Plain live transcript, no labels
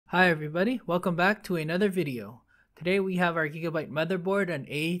Hi everybody, welcome back to another video. Today we have our Gigabyte motherboard, an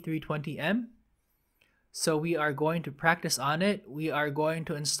A320M. So we are going to practice on it. We are going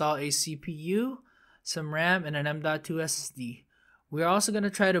to install a CPU, some RAM, and an M.2 SSD. We are also going to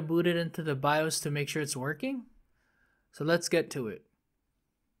try to boot it into the BIOS to make sure it's working. So let's get to it.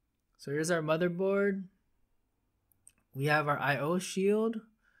 So here's our motherboard. We have our I/O shield.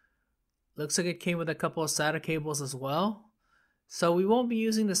 Looks like it came with a couple of SATA cables as well. So we won't be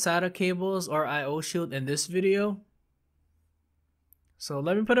using the SATA cables or I/O shield in this video. So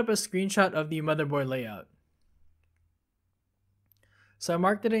let me put up a screenshot of the motherboard layout. So I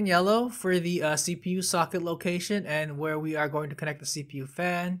marked it in yellow for the CPU socket location and where we are going to connect the CPU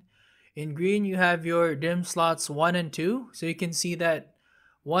fan. In green you have your DIMM slots 1 and 2. So you can see that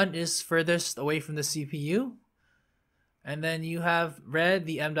 1 is furthest away from the CPU. And then you have red,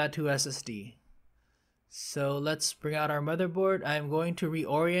 the M.2 SSD. So let's bring out our motherboard. I'm going to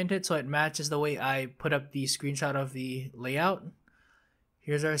reorient it so it matches the way I put up the screenshot of the layout.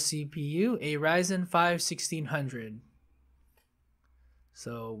 Here's our CPU, a Ryzen 5 1600.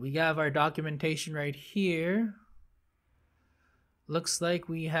 So we have our documentation right here. Looks like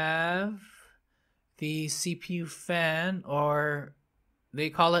we have the CPU fan, or they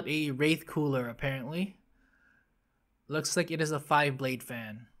call it a Wraith cooler apparently. Looks like it is a 5-blade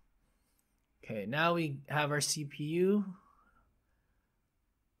fan. Okay, now we have our CPU.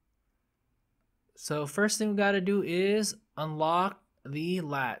 So first thing we gotta do is unlock the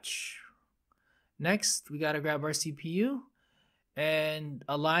latch. Next, we gotta grab our CPU and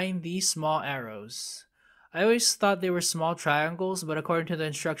align these small arrows. I always thought they were small triangles, but according to the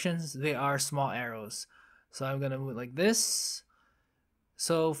instructions, they are small arrows. So I'm gonna move it like this.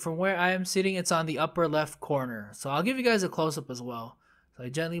 So from where I am sitting, it's on the upper left corner. So I'll give you guys a close-up as well. So I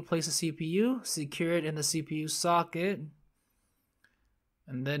gently place the CPU, secure it in the CPU socket,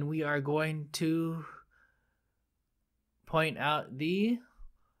 and then we are going to point out the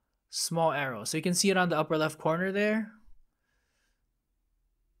small arrow. So you can see it on the upper left corner there.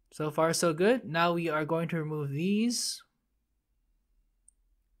 So far so good. Now we are going to remove these.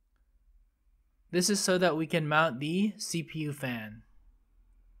 This is so that we can mount the CPU fan.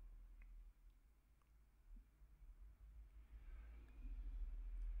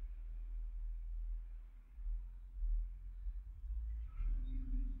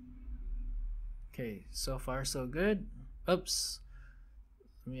 Okay, so far so good. Oops.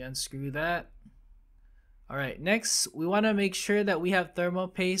 Let me unscrew that. Alright, next we want to make sure that we have thermal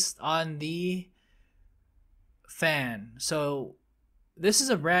paste on the fan. So this is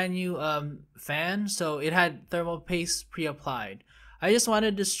a brand new fan, so it had thermal paste pre-applied. I just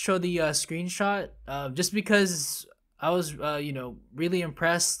wanted to show the screenshot just because I was really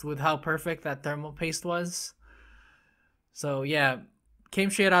impressed with how perfect that thermal paste was. So yeah,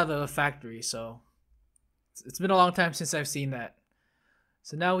 came straight out of the factory, so it's been a long time since I've seen that.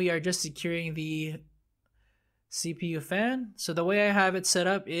 So now we are just securing the CPU fan. So the way I have it set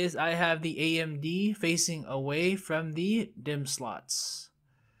up is I have the AMD facing away from the DIMM slots.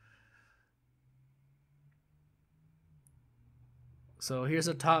 So here's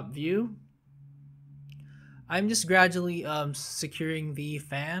a top view. I'm just gradually securing the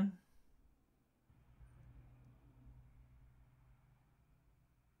fan.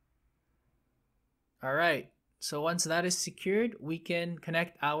 Alright, so once that is secured, we can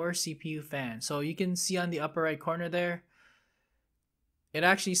connect our CPU fan. So you can see on the upper right corner there, it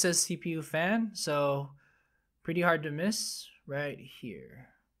actually says CPU fan, so pretty hard to miss right here.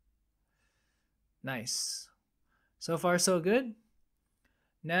 Nice. So far so good.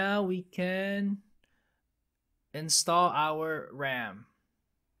 Now we can install our RAM.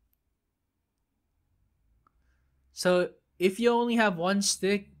 So if you only have one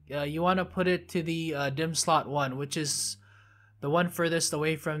stick, you want to put it to the DIMM slot 1, which is the one furthest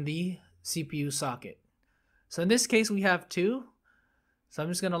away from the CPU socket. So in this case, we have 2. So I'm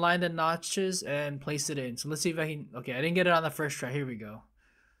just going to line the notches and place it in. So let's see if I can... Okay, I didn't get it on the first try. Here we go.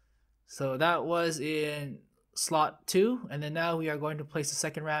 So that was in slot 2. And then now we are going to place the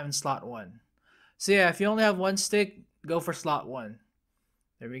second RAM in slot 1. So yeah, if you only have one stick, go for slot 1.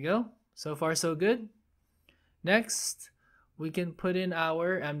 There we go. So far so good. Next, we can put in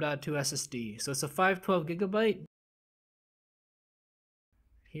our M.2 SSD. So it's a 512 gigabyte.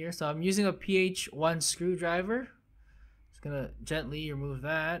 Here, so I'm using a PH1 screwdriver. Just gonna gently remove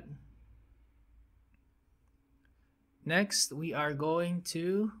that. Next, we are going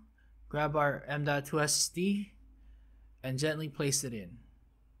to grab our M.2 SSD and gently place it in.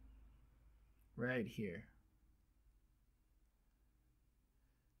 Right here.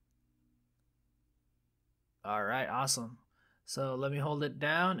 Alright, awesome. So let me hold it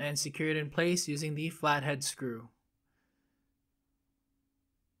down and secure it in place using the flathead screw.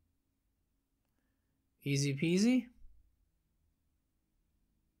 Easy peasy.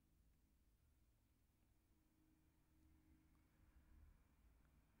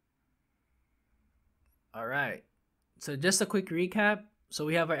 Alright, so just a quick recap. So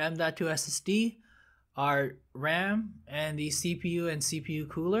we have our M.2 SSD, our RAM, and the CPU and CPU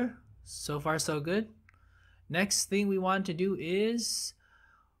cooler. So far so good. Next thing we want to do is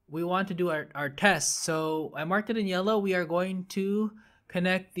we want to do our test. So I marked it in yellow. We are going to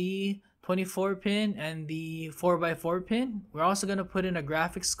connect the 24 pin and the 4x4 pin. We're also going to put in a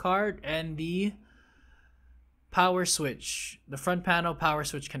graphics card and the power switch, the front panel power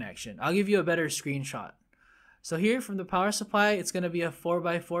switch connection. I'll give you a better screenshot. So here from the power supply, it's going to be a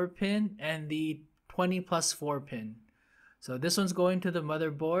 4x4 pin and the 20+4 pin. So this one's going to the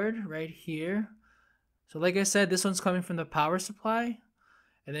motherboard right here. So like I said, this one's coming from the power supply.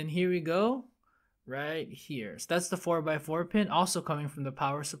 And then here we go, right here. So that's the 4x4 pin, also coming from the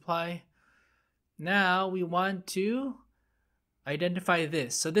power supply. Now we want to identify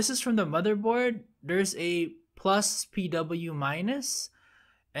this. So this is from the motherboard. There's a plus PW minus.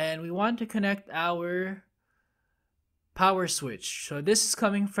 And we want to connect our power switch. So this is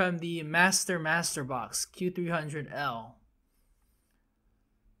coming from the MasterBox Q300L.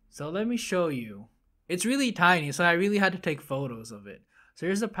 So let me show you. It's really tiny, so I really had to take photos of it. So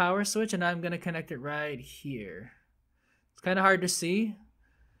here's the power switch, and I'm gonna connect it right here. It's kind of hard to see,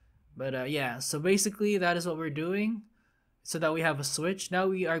 but yeah. So basically, that is what we're doing, so that we have a switch. Now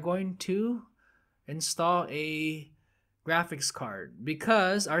we are going to install a graphics card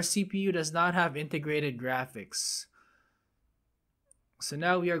because our CPU does not have integrated graphics. So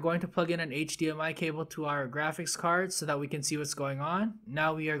now we are going to plug in an HDMI cable to our graphics card so that we can see what's going on.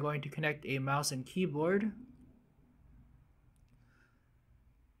 Now we are going to connect a mouse and keyboard.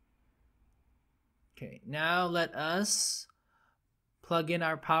 Okay, now let us plug in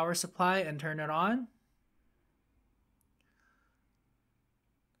our power supply and turn it on.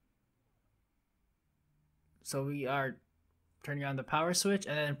 So we are turning on the power switch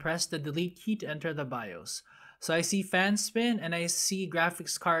and then press the delete key to enter the BIOS. So I see fan spin and I see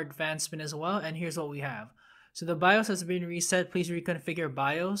graphics card fan spin as well, and here's what we have. So the BIOS has been reset. Please reconfigure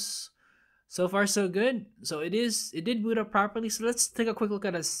BIOS. So far so good. So it did boot up properly. So let's take a quick look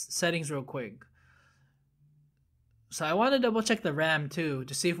at the settings real quick. So I want to double check the RAM too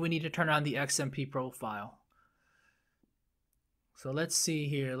to see if we need to turn on the XMP profile. So let's see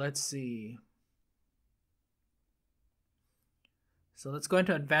here. Let's see. So let's go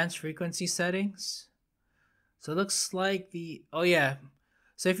into advanced frequency settings. So it looks like oh yeah.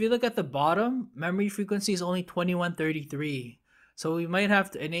 So if you look at the bottom, memory frequency is only 2133. So we might have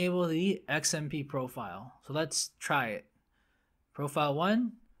to enable the XMP profile. So let's try it. Profile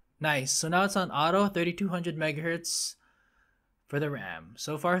 1. Nice. So now it's on auto, 3200 megahertz for the RAM.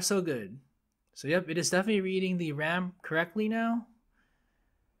 So far so good. So yep, it is definitely reading the RAM correctly now.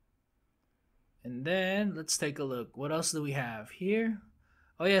 And then let's take a look. What else do we have here?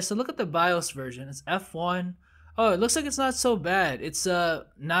 Oh yeah, so look at the BIOS version. It's F1. Oh, it looks like it's not so bad. It's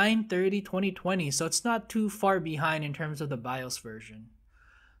 9/30/2020, so it's not too far behind in terms of the BIOS version.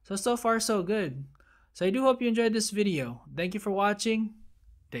 So far so good. So I do hope you enjoyed this video. Thank you for watching.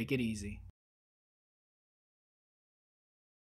 Take it easy.